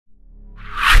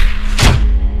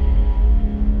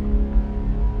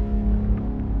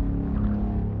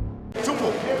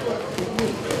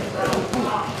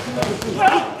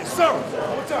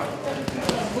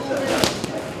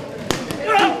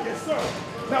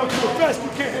out to as fast as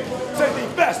you can. Same thing,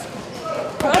 faster.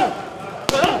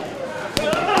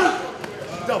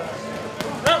 Double.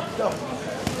 Double.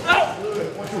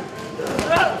 1, 2,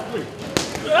 3.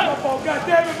 My ball, God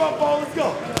damn it, my ball, let's go.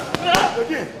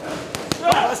 Again.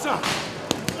 Last time.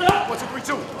 1, 2, 3, 2.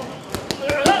 Do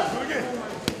it again.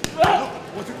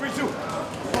 1, 2, 3, 2.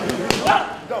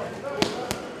 Double.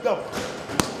 Double.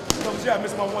 Double jab,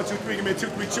 miss my 1, 2, 3, give me a 2,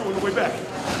 3, 2 on the way back.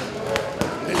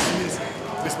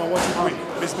 Miss my 1, 2, 3.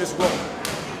 Miss, roll.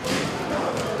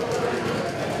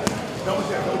 Double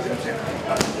jab, jab.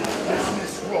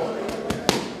 Miss, roll.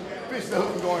 Finish the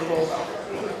hook and go and roll out.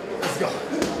 Let's go.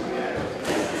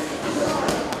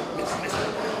 Miss.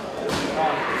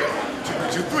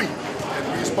 2, 3. And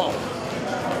 3 is ball.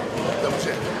 Double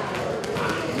jab.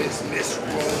 Miss,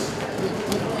 roll.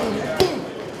 Boom.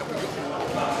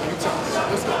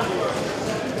 Let's go.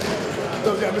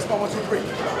 Double jab, miss my 1, 2, 3.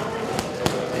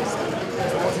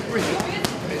 1, 2, 3.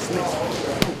 Miss. And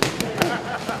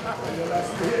your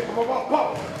last hit. Come on, pop.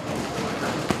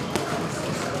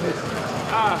 Miss.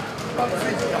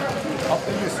 Off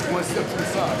the miss. 1 step to the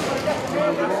side.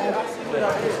 Remember the roll.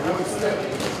 1 step.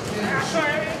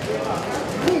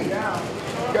 Boom.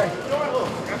 Okay.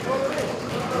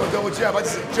 Double jab. I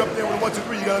just jumped in with a 1, 2,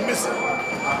 3. You gotta miss it.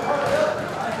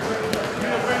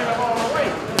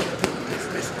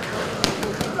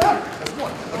 That's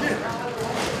 1. Again.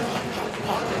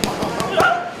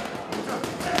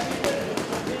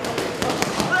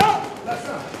 Last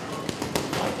time.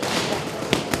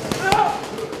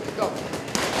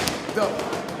 Double.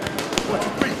 1, 2,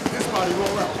 3. This body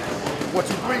roll out. 1, 2,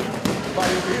 3.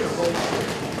 Body over here roll out.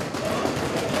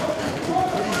 2,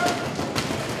 3.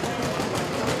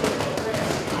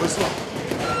 Go slow.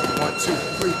 1, 2,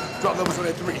 3. Drop levels on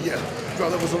that 3. Yeah.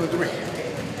 Drop levels on the 3. 1,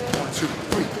 2,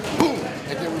 3. Boom.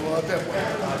 And then we roll out that way.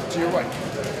 To your right.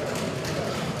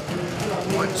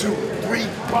 1, 2, 3.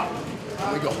 Pop.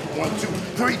 Here we go. 1, 2,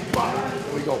 3. Pop.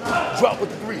 Here we go. Drop with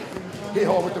the 3. Hit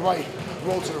hard with the right.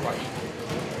 Roll to the right.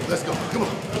 Let's go. Come on.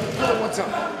 Do it 1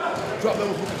 time. Drop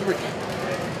levels with the 3.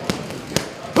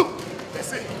 Boom.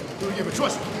 That's it. Do it again. But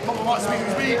trust me. Pump them out.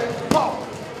 Speed. Power.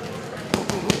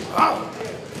 Power.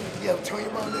 Yeah, turn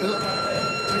your body to the hook.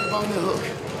 Turn your body to the hook.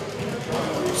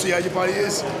 See how your body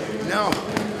is? Now,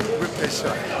 rip that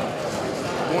shot.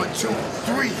 1, 2,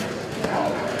 3.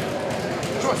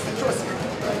 Trust it.